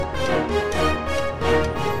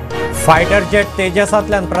Fighter jet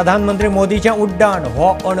तेजसांतल्यान प्रधानमंत्री मोदीचें उड्डाण हो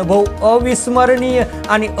अनुभव अविस्मरणीय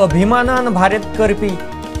आणि अभिमानान भारत करपी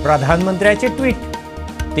प्रधानमंत्र्याचे ट्वीट।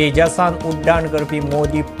 तेजसान उड्डाण करपी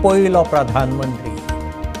मोदी पयलो प्रधानमंत्री।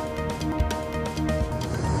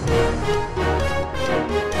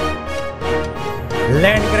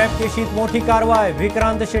 लँड ग्रॅब केशीत मोठी कारवाय।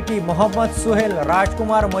 विक्रांत शेट्टी, मोहम्मद सुहेल,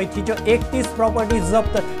 राजकुमार मैथीच्यो 31 प्रॉपर्टी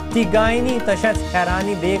जप्त। तिगांयनी तशेंच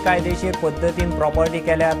हेरांनी बेकायदेशीर पद्दतीन प्रॉपर्टी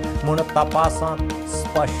केल्यात म्हूण तपासांत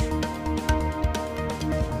स्पश्ट।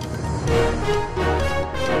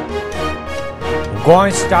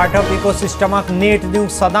 गोंय स्टार्टअप इकोसिस्टमाक नेट दिवंक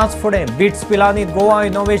सदांच फुडें। बिट्स पिलांनीत गोवा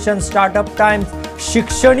इनोव्हेशन स्टार्टअप टायम्स।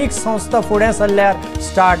 शिक्षणीक संस्था फुडें सरल्यार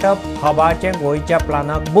स्टार्टअप हबाचे गोंयच्या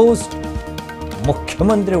प्लानाक बूस्ट।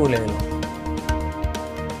 मुख्यमंत्री उलयलो।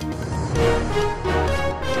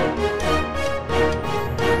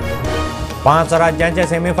 पांच राज्यांच्या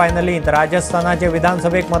सेमीफायनलींत राजस्थानाचे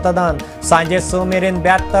विधानसभेक मतदान। सांजे 6 मेरेन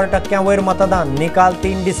 72% वयर मतदान। निकाल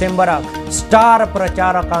 3 डिसेंबराक। स्टार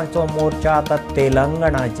प्रचारकांचो मोर्चा आतां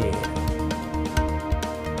तेलंगणाचेर।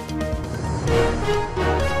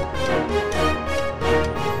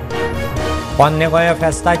 पोन्ने गोंया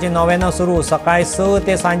फेस्ताची नोवेना सुरू। सकाळी 6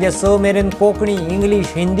 ते सांजे 6 मेरेन कोंकणी,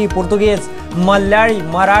 इंग्लीश, हिंदी, पुर्तुगेज, मल्याळी,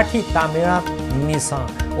 मराठी, तामिळांत मिसां।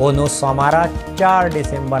 ओनू सोमारा 4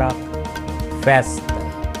 डिसेंबराक फेस्त।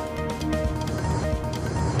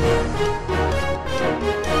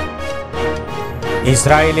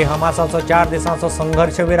 इस्रायली हमासाचो 4 दिसांचो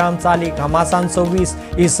संघर्ष विराम चालीक। हमासान 26,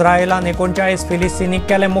 इस्रायलान 39 फिलिस्तिनीक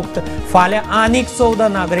केले मुक्त। फाल्यां आनीक 14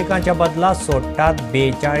 नागरिकांच्या बदला सोडटात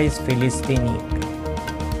 42 फिलिस्तिनीक।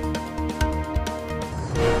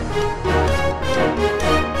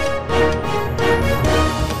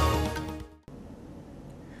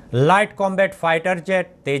 लायट कॉम्बॅट फायटर जेट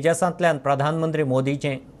तेजसांतल्यान प्रधानमंत्री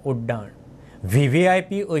मोदीचें उड्डाण।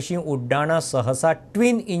 व्हीव्हीआयपी अशीं उड्डाणां सहसा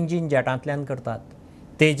ट्विन इंजिन जेटांतल्यान करतात।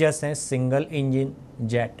 तेजस हें सिंगल इंजिन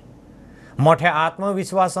जेट। मोठ्या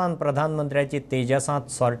आत्मविश्वासान प्रधानमंत्र्याची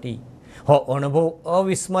तेजसांत सॉर्टी हो अनुभव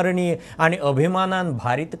अविस्मरणीय आनी अभिमानान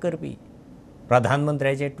भारीत करपी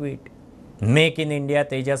प्रधानमंत्र्याचे ट्वीट। मेक इन इंडिया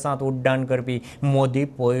तेजसांत उड्डाण करपी मोदी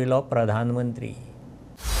पयलो प्रधानमंत्री।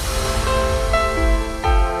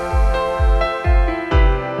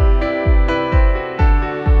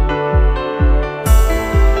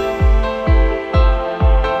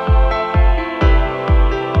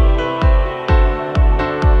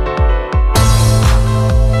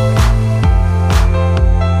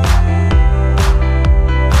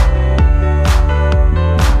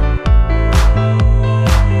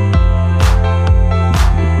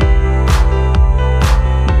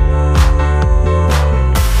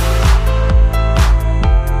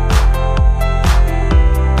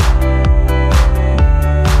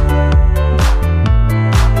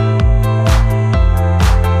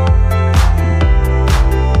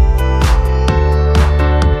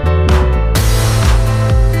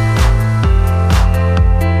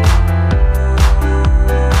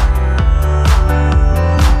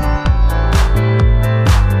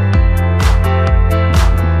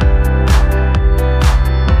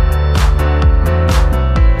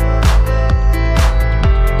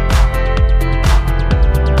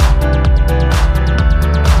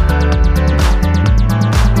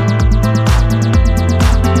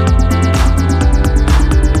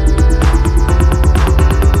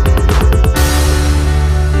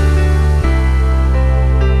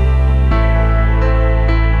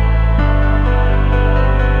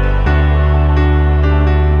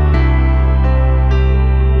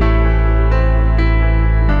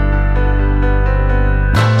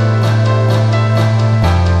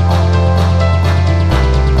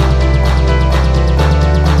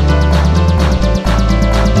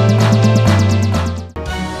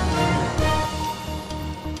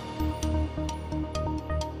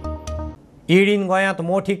 ईडीन गोंयांत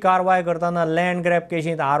मोठी कारवाय करतना लँड ग्रॅब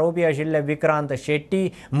केशींत आरोपी आशिल्ले विक्रांत शेट्टी,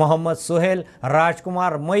 मोहम्मद सुहेल,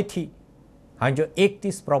 राजकुमार मैथी हांच्यो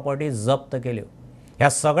 31 प्रॉपर्टी जप्त केल्यो। ह्या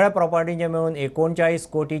सगळ्या प्रॉपर्टींचे मेळून 39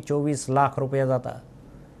 कोटी 24 लाख रुपया जाता।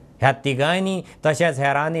 ह्या तिगांयनी तशेंच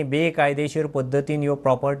हेरांनी बेकायदेशीर पद्दतीन ह्यो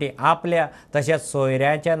प्रॉपर्टी आपल्या तशेंच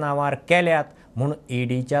सोयऱ्याच्या नांवार केल्यात म्हूण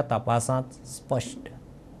ईडीच्या तपासांत स्पश्ट।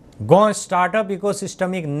 गोंय स्टार्टअप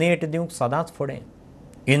इकोसिस्टमीक नेट दिवंक सदांच फुडें।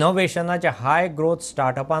 इनोव्हेशनाच्या हाय ग्रोथ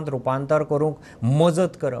स्टार्टअपांत रुपांतर करूंक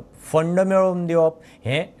मजत करप, फंड मेळोवन दिवप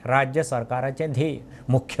हें राज्य सरकाराचें ध्येय।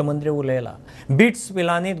 मुख्यमंत्री उलयला। बिट्स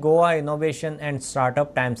पिलांनीत गोवा इनोव्हेशन अँड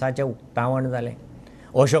स्टार्टअप टायम्साचें उक्तावण जालें।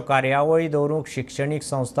 अश्यो कार्यावळी दवरूंक शिक्षणीक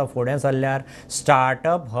संस्था फुडें सरल्यार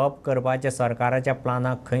स्टार्टअप हब करपाचे सरकाराच्या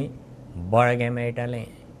प्लानाक खंय बळगें मेळटलें।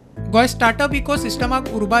 गोय स्टार्टअप इकोसिस्टमाक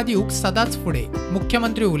उर्बा दिवंक सदांच फुडें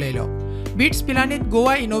मुख्यमंत्री उलयलो. बिट्स पिलानीत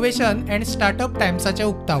गोवा इनोव्हेशन अँड स्टार्टअप टाइम्साचे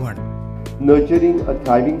उक्तावण. Nurturing a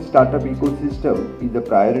thriving startup ecosystem is a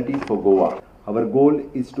priority for Goa. Our goal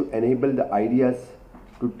is to enable the ideas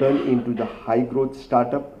to turn into the high-growth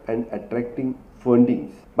startup and attracting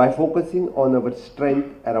fundings. By focusing on our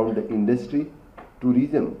strength around the industry,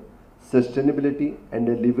 tourism, sustainability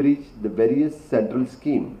and leverage the various central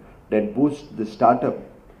schemes that boost the startup,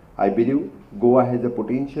 I believe Goa has the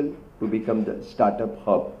potential to become the startup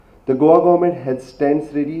hub. The Goa government has stands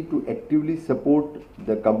ready to actively support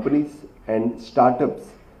the companies and startups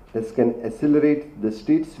that can accelerate the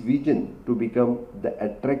state's vision to become the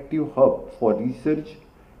attractive hub for research,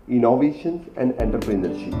 innovations and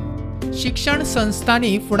entrepreneurship. शिक्षण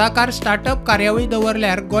संस्थांनी फुडाकार startup कार्यावळी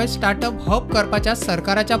दवरल्यार गोय startup hub करपाच्या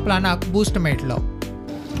सरकाराच्या प्लानाक boost मेळटलो.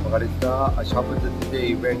 म्हाका दिसता अशा पद्दतीचे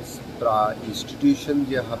इव्हेंट्स इन्स्टिट्यूशन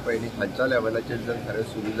जे आहा पळय हांच्या लेवलाचेर जर खरें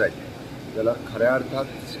सुरू जायत जाल्यार खऱ्या अर्थात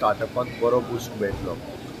स्टार्टअपाक बरो बूस्ट मेळटलो.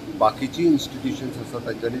 बाकीची इन्स्टिट्यूशन्स आसा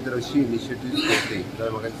तांच्यांनी जर अशी इनिशिएटिव्स घेतली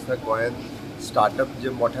जाल्यार म्हाका दिसता गोंयांत स्टार्टअप जे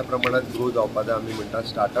मोठ्या प्रमाणात ग्रो जावपाक जाय. आमी म्हणटा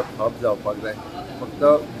स्टार्टअप हब जावपाक जाय. फक्त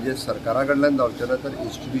म्हणजे सरकारा कडल्यान जावचें ना तर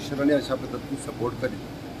इन्स्टिट्यूशनांनी अशा पद्दतीन सपोर्ट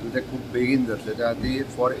करीत ते खूब बेगीन जातले. त्या खातीर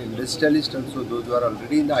for industrialist also those are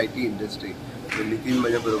already in the IT industry Nitin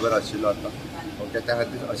म्हज्या बरोबर आशिल्लो आतां ओके त्या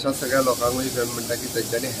खातीर अशा सगळ्या लोकांकूय म्हणटा की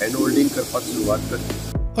तेंच्यांनी हँड होल्डिंग करपाक सुरवात करची.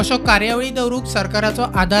 अशो कार्यावळी दवरूंक सरकाराचो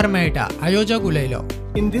आधार मेळटा आयोजक उलयलो.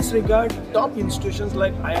 In this regard, top institutions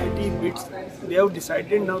like IIT, BITS, they have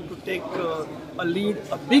decided now to take a lead,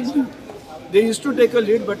 a big lead. They used to take a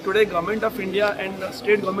lead, but today Government of India and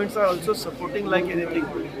state governments are also supporting like anything.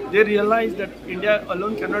 They realize that India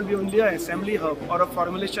alone cannot be only an assembly hub or a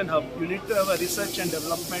formulation hub. You need to have a research and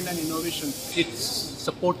development and innovation. It's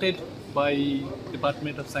supported by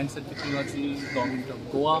Department of Science and Technology, Government of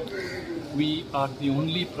Goa. We are the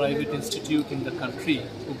only private institute in the country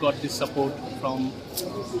who got this support from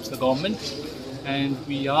the government, and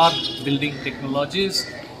we are building technologies.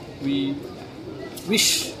 We wish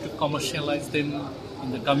to commercialize them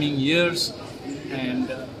in the coming years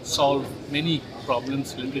and solve many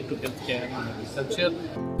problems related to healthcare and agriculture.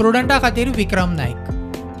 प्रुडंटा खातीर विक्रम नायक.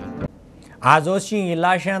 आजोशी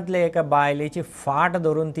इलाशांतले एका बायलेची फाट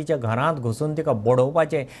धरून तिच्या घरांत घुसून तिका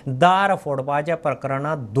बडोवपाचे दार फोडपाच्या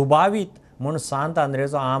प्रकरणात दुबावीत म्हूण सांत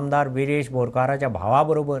आंद्रेचो आमदार विरेश बोरकाराच्या भावा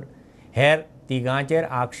बरोबर हेर तिगांचेर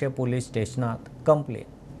आक्षे पुलीस स्टेशनात कंप्लेन.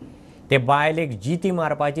 ते बायलेक जिती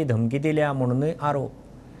मारपाची धमकी दिल्या म्हणूनय आरोप.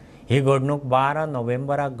 ही घडणूक 12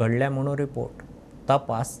 नोव्हेंबराक घडल्या म्हणून रिपोर्ट.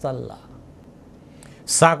 तपास चल्ला.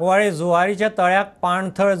 सांकवाळे जुवारीच्या तळ्याक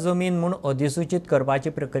पाणथळ जमीन म्हूण अधिसूचित करपाची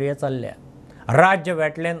प्रक्रिया चल्ल्या. राज्य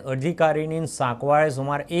वेटलँड अधिकारिणीन सांकवाळे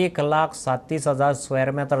सुमार 1,37,000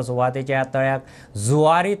 स्क्वेअर मीटर सुवातेच्या ह्या तळ्याक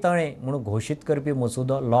जुवारी तळे म्हूण घोशीत करपी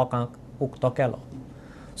मसुदो लोकांक उक्तो केलो.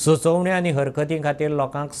 सुचोवणी आनी हरकती खातीर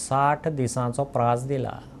लोकांक 60 दिसांचो प्राझ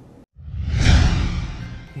दिला.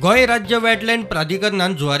 गोंय राज्य वेटलँड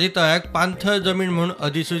प्राधिकरणान जुवारी तळ्याक पाणथळ जमीन म्हूण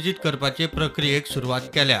अधिसूचित करपाचे प्रक्रियेक सुरवात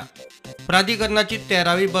केल्या. प्राधिकरणाची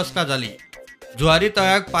 13वी बसका जाली. जुवारी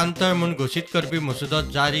तळ्याक पाणथळ म्हूण घोशीत करपी मसुदो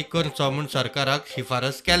जारी करचो म्हूण सरकाराक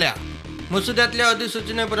शिफारस केल्या. मसुद्यांतल्या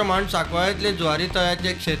अधिसूचने प्रमाण सांकवाळ्यांतले जुवारी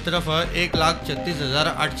तळ्याचे क्षेत्रफळ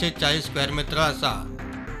 1,36,840 स्क्वेअर मीटर आसा.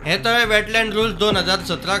 हे तळे वेटलँड रूल्स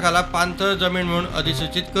 2017 खाला पाणथळ जमीन म्हूण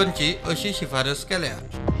अधिसूचित करची अशी शिफारस केल्या.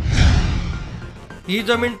 ही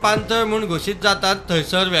जमीन पाणथळ म्हूण घोशीत जातात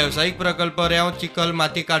थंयसर वेवसायीक प्रकल्प, रेंव, चिखल,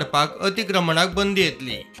 माती काडपाक, अतिक्रमणाक बंदी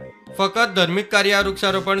येतली. फकत धर्मीक कार्यां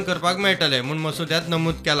वृक्षारोपण करपाक मेळटले म्हूण मसुद्यांत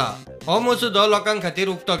नमूद केला. हो मसुदो लोकां खातीर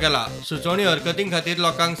उक्तो केला. सुचोवणी हरकतीं खातीर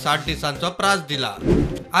लोकांक 60 दिसांचो प्राझ दिला.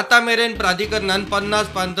 आतां मेरेन प्राधिकरणान 50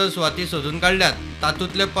 पाणथळ सुवाती सोदून काडल्यात.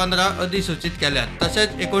 तातूंतले 15 अधिसूचित केल्यात.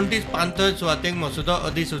 तशेंच 29 पाणथळ सुवातेक मसुदो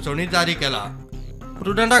अधिसुचोवणी जारी केला.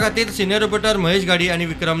 प्रुडंटा खातीर सिनियर रिपोर्टर महेश गाडी आनी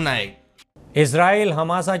विक्रम नायक. इस्रायल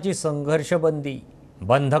हमासाची संघर्षबंदी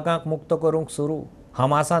बंधकांक मुक्त करूंक सुरू.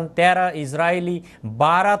 हमासान 13 इस्रायली,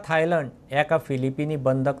 12 थायलंड, एका फिलिपिनी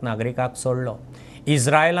बंधक नागरिकाक सोडलो.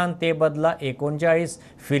 इस्रायलान ते बदला 39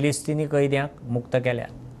 फिलिस्तिनी कैद्यांक मुक्त केल्यात.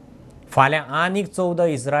 फाल्यां आनीक 14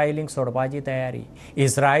 इस्रायलींक सोडपाची तयारी.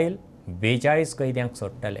 इस्रायल 42 कैद्यांक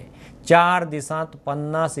सोडटले. 4 दिसांत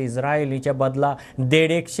 50 इस्रायलीचे बदला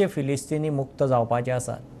 150 फिलिस्तिनी मुक्त जावपाचे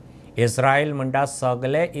आसात. इस्रायल म्हणटा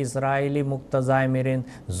सगळे इस्रायली मुक्त जाय मेरेन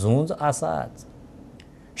झूंज आसाच.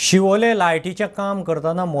 शिवोले लायटीचें काम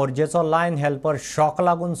करतना मोर्जेचो लायन हेल्पर शॉक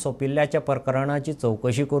लागून सोंपिल्ल्याच्या प्रकरणाची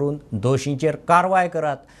चवकशी करून दोशींचेर कारवाय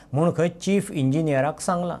करात म्हूण खंय चीफ इंजिनियराक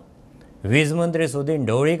सांगलां. वीज मंत्री सुदीन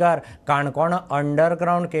ढवळीकार काणकोणा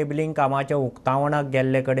अंडरग्रावंड केबलिंग कामाच्या उक्तावणाक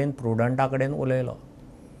गेल्ले कडेन प्रुडंटा कडेन उलयलो.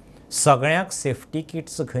 सगळ्यांक सेफ्टी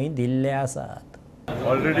किट्स खंय दिल्ले आसात.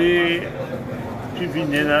 ऑलरेडी चीफ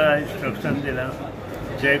इंजिनियरान इंस्ट्रक्शन दिलां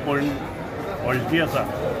जे कोण फॉल्टी आसा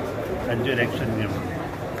तांचेर एक्शन घेवं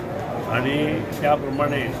आनी त्या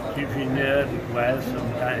प्रमाणे chief engineer requires some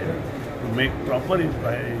time to make proper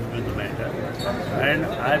inquiry into the matter end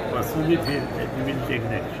I personally feel that we will take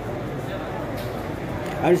the action.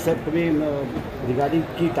 आणि सर तुम्ही रिगार्डिंग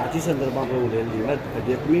किटाची संदर्भात उलयल्ली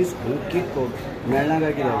दॅट मिन्स किट मेळना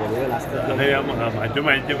काय कितें लास्ट म्हाज्या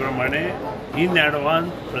म्हायती प्रमाणे इन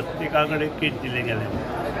एडवान्स प्रत्येका कडेन किट दिले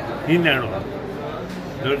गेले इन एडवान्स.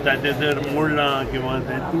 जर ताचें जर मोडलां किंवा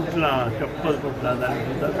तें तुटलां चप्पल तुटलां जाल्यार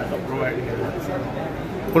सुद्दां ताका प्रोवायड केलें आसा.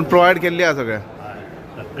 पूण प्रोवायड केल्ली आसा सगळें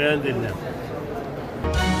सगळ्यांक दिल्लें आसा.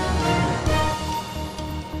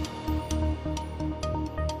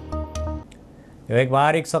 एक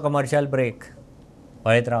बारीकसो कमर्शियल ब्रेक.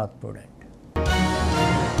 पळयत रावत प्रुडंट.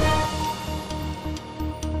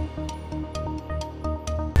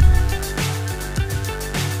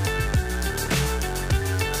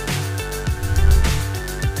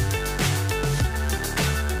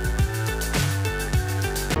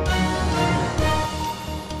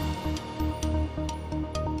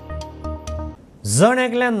 जण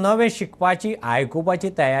एकल्यान नवें शिकपाची आयकुपाची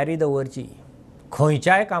तयारी दवरची,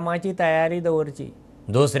 खंयच्याय कामाची तयारी दवरची,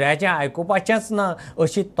 दुसऱ्याचें आयकुपाचेंच ना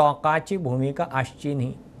अशी तोंकाची भुमिका आसची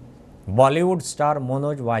न्ही. बॉलिवूड स्टार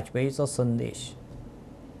मनोज वाजपेयीचो संदेश.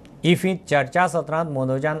 इफ्फींत चर्चा सत्रांत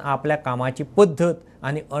मनोजान आपल्या कामाची पद्दत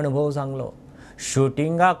आनी अणभव सांगलो.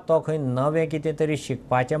 शुटिंगाक तो खंय नवें कितें तरी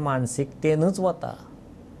शिकपाचे मानसिकतेनूच वता.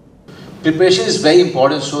 Preparation is very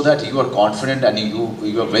important so that you are confident and you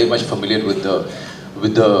are very much familiar with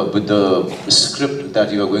the script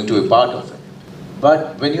that you are going to be part of it.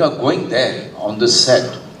 But when you are going there on the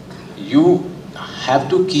set, you have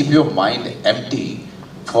to keep your mind empty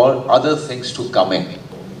for other things to come in.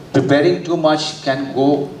 Preparing too much can go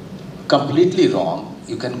completely wrong.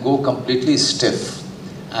 You can go completely stiff,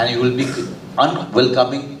 and you will be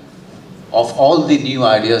unwelcoming of all the new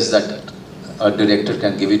ideas that a director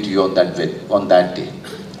can give it to you on that day.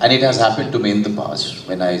 And it has happened to me in the past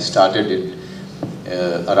when I started it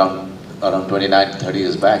around 29-30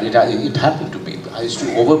 years back. It happened to me. I used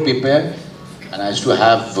to over prepare and I used to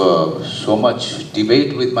have so much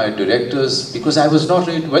debate with my directors because I was not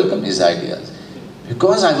ready to welcome his ideas,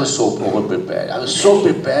 because I was so over prepared. I was so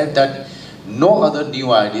prepared that no other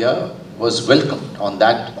new idea was welcomed on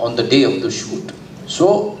the day of the shoot.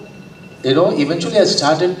 So eventually I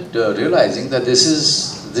started realizing that this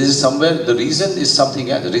is somewhere, the reason is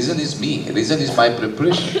something else. The reason is me. The reason is my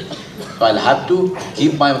preparation. So I'll have to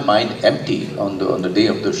keep my mind empty on the day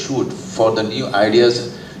of the shoot for the new ideas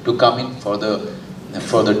to come in, for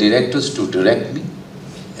the directors to direct me.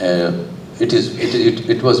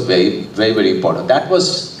 It was very, very, very important.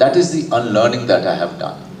 That is the unlearning that I have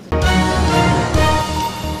done.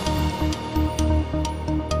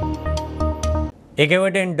 एके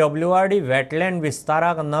वटेन WRD wetland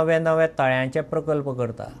विस्ताराक नवे नवे तळ्यांचे प्रकल्प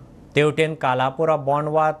करता. तेवटेन कालापुरा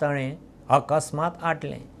बोंडवा तळें अकस्मात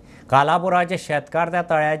आटलें. कालापुराचे शेतकार त्या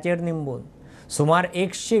तळ्याचेर निंबून सुमार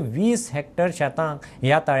 120 हेक्टर शेतांक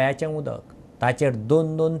ह्या तळ्याचें उदक. ताचेर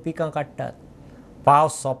 2-2 पिकां काडटात.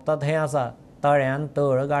 पावस सोंपता थंय आसा तळ्यान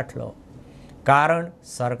तळ गाठलो. कारण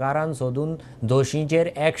सरकारान सोदून दोशींचेर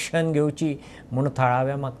एक्शन घेवची म्हूण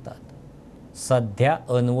थळावे मागतात. सध्या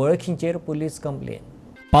अनवळखींचेर पुलीस कंप्लेन.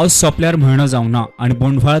 पावस सोंपल्यार म्हयनो जावना आनी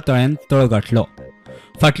बोंडवाळ तळ्यान तळ गाठलो.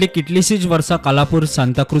 फाटली कितलींशींच वर्सां कालापूर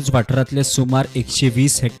सांताक्रूज वाठारांतले सुमार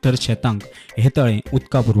 120 हेक्टर शेतांक हे तळें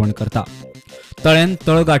उदका पुरवण करता. तळ्यान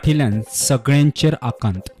तळ गाठिल्ल्यान सगळ्यांचेर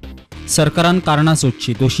आकांत. सरकारान कारणां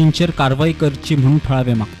सोदची, दोशींचेर कारवाय करची म्हणून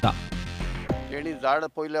थळावे मागता. तेणी झाड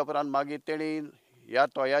पयल्या उपरांत मागीर तेणी ह्या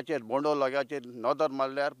तळ्याचेर बोंडो लगाचेर नदर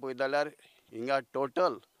मारल्यार पळय जाल्यार हिंगा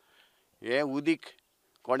टोटल हे उदीक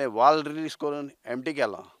कोणें वाल रिलीज करून एम्प्टी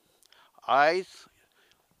केलां.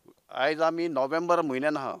 आयज आमी नोव्हेंबर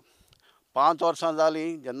म्हयन्यान आहा. 5 वर्सां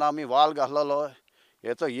जालीं जेन्ना आमी वाल घातलेलो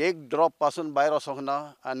हेचो एक ड्रॉप पासून भायर वचोंक ना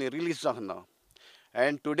आनी रिलीज जावंक ना.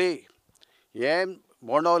 एंड टुडे हे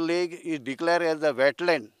बोंडो लेक is declare as a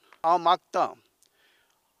wetland. हांव मागतां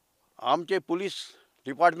आमचे police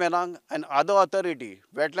डिपार्टमेंटाक end other authority,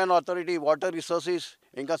 wetland authority, water resources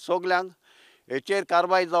हांकां सगल्यांक हेचेर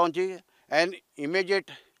कारवाय जावची एंड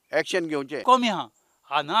इमिजिएट एक्शन घेवचें. कमी आहा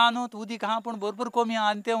हांगा न्हू उदीक आहा पूण भरपूर कमी आहा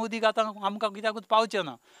आनी तें उदीक आतां आमकां कित्याकूच पावचें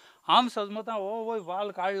ना. आम समजता हो वाल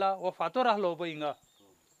काडला, हो फातर आसलो पळय हिंगा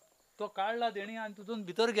तो काडला तेणी आनी तितून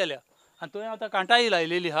भितर गेल्या आनी थंय आतां कांटाई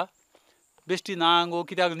लायलेली आहा बेश्टी नांग वो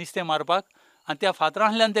कित्याक नुस्तें मारपाक. आनी त्या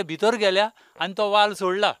फातरांतल्यान ते भितर गेल्या आनी तो वाल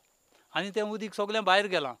सोडला आनी तें उदीक सगळें भायर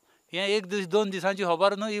गेलां. हे एक दीस 2 दिसांची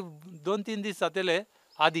खबर न्हू, ही 2-3 दीस जातले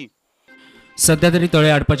आदी. सध्या तरी तळे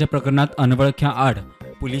आडपाच्या प्रकरणात अनवळख्या आड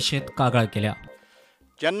पुलिशेत कागाळ केल्या.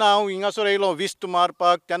 जेन्ना हांव हिंगासर येयलो विस्त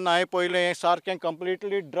मारपाक तेन्ना हांवें पळयलें हें सारकें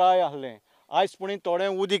कंप्लिटली ड्राय आहलें. आयज पुणी थोडें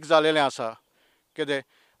उदीक जालेलें आसा कितें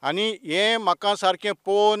आनी हें म्हाका सारकें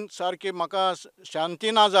पळोवन सारकें म्हाका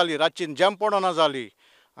शांती ना जाली, रातची जेम पडना जाली.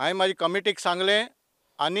 हांवें म्हाजी कमिटीक सांगलें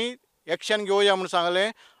आनी एक्शन घेवया म्हूण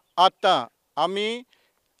सांगलें. आतां आमी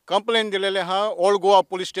कंप्लेन दिलेलें आहा ओल्ड गोवा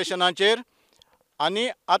पुलीस स्टेशनाचेर आनी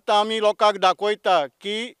आतां आमी लोकांक दाखयता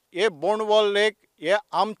की हे बोंडवल लेक हे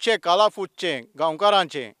आमचें कालाफुटचें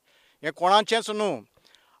गांवकारांचें, हें कोणाचेंच न्हू.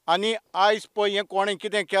 आनी आयज पळय हें कोणें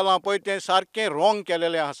कितें केलां पळय तें सारकें रॉंग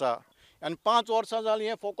केलेलें आसा. आनी 5 वर्सां जालीं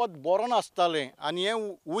हें फकत बरोन आसतालें आनी हें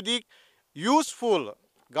उदीक युजफूल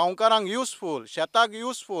गांवकारांक युजफूल, शेताक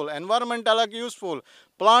युजफूल, एनवायरमेंटलाक युजफूल,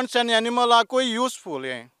 प्लांट्स आनी एनिमलाकूय युजफूल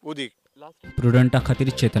हें उदीक. प्रुडंटा खातीर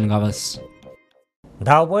चेतन गावस.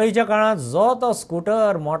 धांवपळीच्या काळात जो तो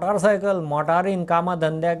स्कूटर मोटारसायकल मोटारीन कामां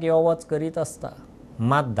धंद्याक यो वच करीत आसता.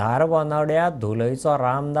 मात धारबांदोड्यात धुलयचो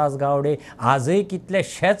रामदास गावडे आजय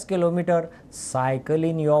कितलेशेच किलोमीटर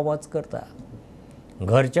सायकलीन यो वच करता.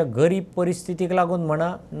 घरच्या गरीब परिस्थितीक लागून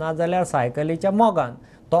म्हणा नाजाल्यार सायकलीच्या मोगान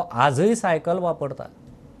तो आजय सायकल वापरता.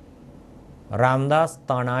 रामदास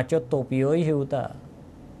तणाच्यो तोपयोय हिवता.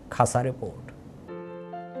 खासा रिपोर्ट.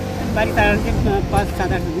 बारीक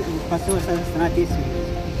 5-6 वर्सां आसतना ती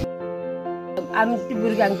आमची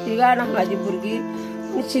भुरग्यांक तिगां म्हाजी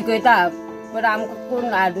भुरगीं शिकयता पण आमकां कोण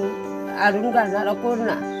हाडून घालणारो कोण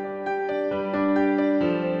ना.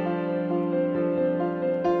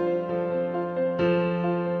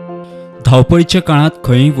 धांवपळीच्या काळात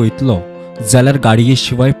खंय वयतलो जाल्यार गाडये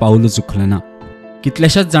शिवाय पावल चुकलेना.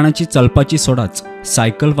 कितल्याशाच जाणांची चलपाची सोडाच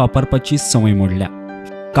सायकल वापरपाची संवय मोडल्या.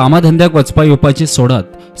 कामाधंद्याक वचपा येवपाची सोडात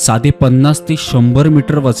सादे 50 ते 100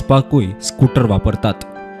 मीटर वचपाकूय स्कूटर वापरतात.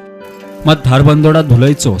 मात धारबांदोडा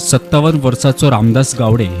धुलयचो 57 वर्साचो रामदास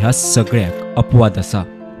गावडे ह्या सगळ्याक अपवाद आसा.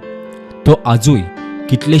 तो आजूय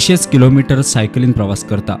कितलेशेच किलोमीटर सायकलीन प्रवास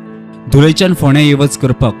करता. धुलयच्यान फोंड्या येवच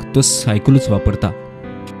करपाक तो सायकलूच वापरता.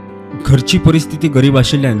 घरची परिस्थिती गरीब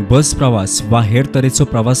आशिल्ल्यान बस प्रवास वा हेर तरेचो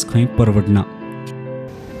प्रवास खंय परवडना.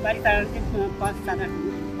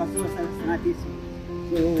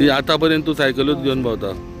 ती आतापर्यंत तू सायकलूच घेऊन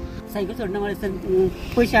भोंवता. सायकल सोडना म्हळ्यार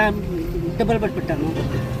पयशा डबल पडटा न्हू.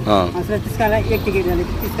 असं तिसकाला एक तिकेट जाली,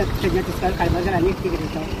 तिसकाला खायबार गेला आनी एक तिकेट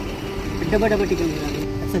येता. डबल तिकेट जाली.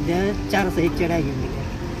 सध्या 4 आसा, एक चेड्या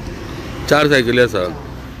घेवन. 4 सायकली आसा.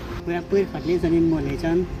 पयर फाटली दिसांनी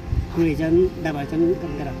मोल्याच्यान कुळेच्यान दाबाच्यान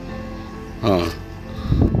घरा.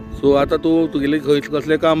 सो आतां तूं तुगेलें खंय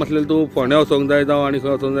कसलें काम आसलें तूं फोंड्या वचोंक जाय जावं आनी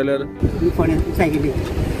खंय वचोंक जाल्यार फोंड्या सायकली.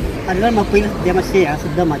 आतां म्हाका पयलीं सद्या मातशें ह्या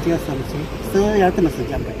सुद्दां मातशें आसा मातशें स येता मातशें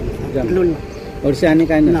जाम पडटा. हरशीं आनी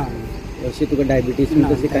कांय ना. हरशीं तुका डायबिटीज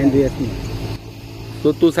तशें कांय दुयेंस ना.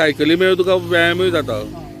 सो तूं सायकली मेळ तुका व्यायामूय जाता.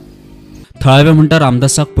 थळाव्या म्हणटा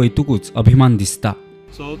रामदासाक पळयतकूच अभिमान दिसता.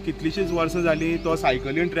 सो कितलीशींच वर्सां जालीं तो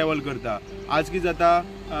सायकलीन ट्रॅवल करता. आज कितें जाता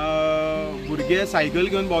भुरगे सायकल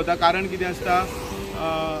घेवन भोंवता कारण कितें आसता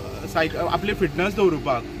आपली फिटनस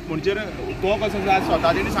दवरपाक. म्हणजे तो कसो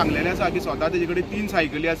स्वता तेणी सांगलेलें आसा की स्वता तेजे कडेन 3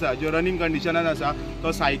 सायकली आसा ज्यो रनिंग कंडिशनान आसा.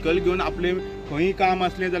 तो सायकल घेवन आपलें खंय काम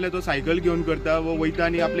आसलें जाल्यार तो सायकल घेवन करता व वयता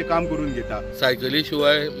आनी आपलें काम करून घेता. सायकली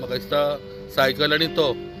शिवाय म्हाका दिसता सायकल आनी तो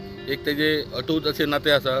एक तेजे अटूट अशें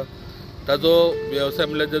नातें आसा. ताजो वेवसाय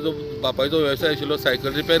म्हणल्यार तेजो बापायचो वेवसाय आशिल्लो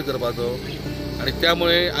सायकल रिपेर करपाचो आनी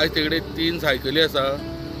त्यामुळे आयज तेकडे 3 सायकली आसा.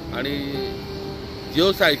 आनी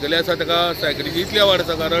ज्यो सायकली आसा ताका सायकलीची इतली आवड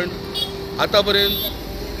आसा कारण आतां पर्यंत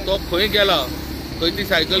तो खंय गेला खंय ती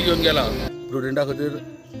सायकल घेवन गेला. प्रुडंटा खातीर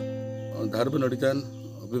धारबांदोडेच्यान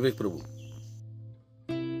विवेक प्रभू.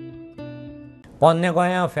 पोन्ने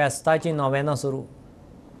गोंया फेस्ताची नोवेनां सुरू.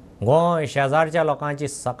 गोंय शेजारच्या लोकांची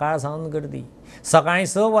सकाळ सावन गर्दी. सकाळीं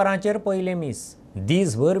 6 वरांचेर पयले मीस,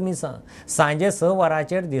 दीसभर मिसां. सांजे 6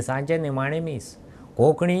 वरांचेर दिसांचे निमाणे मीस.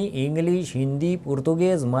 कोंकणी, इंग्लीश, हिंदी,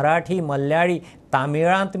 पुर्तुगेज, मराठी, मल्याळी,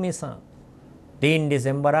 तामिळांत मिसां. 3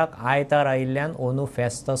 डिसेंबराक आयतार आयिल्ल्यान अंदू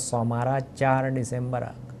फेस्त सोमारा 4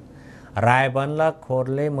 डिसेंबराक. रायबंदला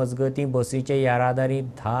खोर्ले मजगतीं बसीचे येरादारी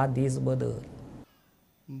 10 दीस बदल.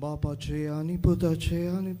 बापाचे आनी पुताचे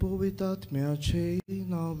आनी पवित्रात्म्याचे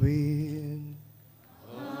नांवेन.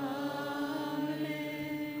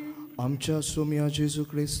 आमच्या सोम्या जेजू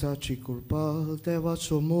क्रिस्ताची कृपा,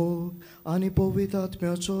 देवाचो मोग आनी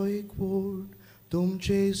पवित्रात्म्याचो एकवट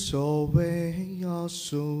तुमचे सगळे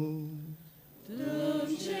आसूं.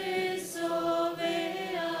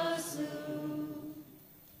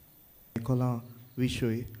 आयकलां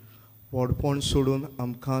विशय व्हडपण सोडून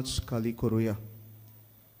आमकांच खाली करुया.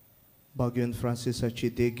 भाग्यवन फ्रांसिसाची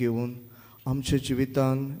देख घेवन आमच्या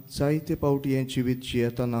जिवितान जायते पावटी हें जिवीत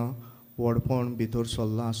जियेतना व्हडपण भितर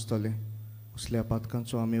सरलां आसतलें. असल्या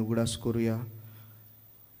पातकांचो आमी उगडास करुया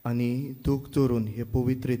आनी दूख धरून हे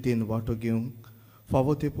पवित्र रितीन वांटो घेवंक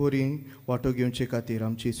फावो ते परी वांटो घेवचे खातीर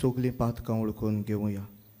आमची सगळीं पातकां वळखून घेवया.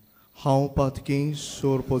 हांव पातकी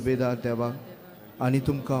सोर पदवेदार देवाक आनी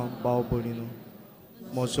तुमकां भाव भयणीनो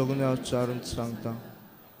म्हजो गुन्यांव उच्चारून सांगता.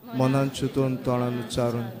 मनान चिंतून तोंडान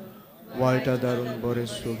उच्चारून वायट आदारून बरें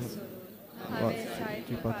सोडून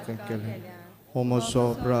पातकां केलें. हो म्हजो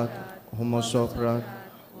अपराध, हो म्हजो अपराध,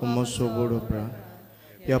 हो म्हजो व्हड अपराध.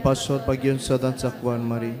 ह्या पासत भाग्यवन सदांच आंकवार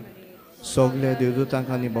मारी सगल्या देवदूतांक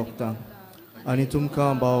आनी भक्तांक आनी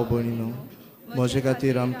तुमकां भाव भयणीनो म्हजे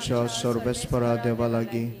खातीर आमच्या सर्वेस्परा देवा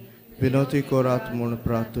लागीं विनोती करात म्हूण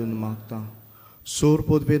प्रार्थून मागता. सोर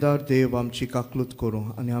पदवेदार देव आमची काकलूत करूं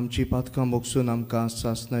आनी आमची पातकां मोगसून आमकां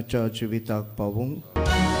सासणाच्या जिविताक पावूंक.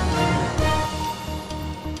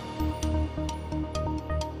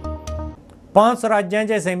 पांच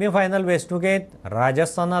राज्यांचे सेमीफायनल वेंचणुकेंत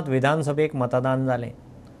राजस्थानात विधानसभेक मतदान जालें.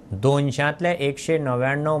 200तल्या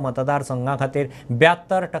 199 मतदारसंघां खातीर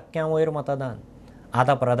 72% वयर मतदान.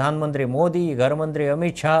 आतां प्रधानमंत्री मोदी, गृहमंत्री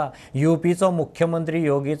अमित शाह, यूपीचो मुख्यमंत्री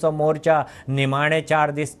योगीचो मोर्चा निमाणे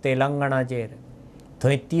 4 दीस तेलंगणाचेर.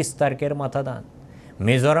 थंय 30 तारखेर मतदान.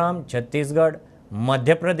 मिझोराम, छत्तीसगड,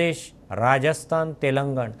 मध्य प्रदेश, राजस्थान,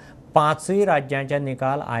 तेलंगण 5 राज्यांचे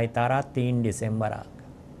निकाल आयतारा 3 डिसेंबराक.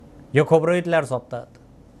 ह्यो खबरो इतल्यार सोंपतात.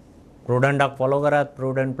 प्रुडंटाक फॉलो करात.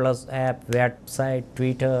 Prudent plus app, website,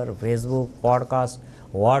 Twitter, Facebook, podcast,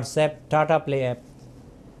 WhatsApp, Tata play app,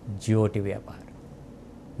 Jio TV ॲपार.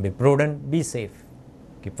 Be Prudent, be safe.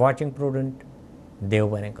 Keep watching Prudent. देव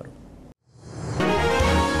बरें करूं.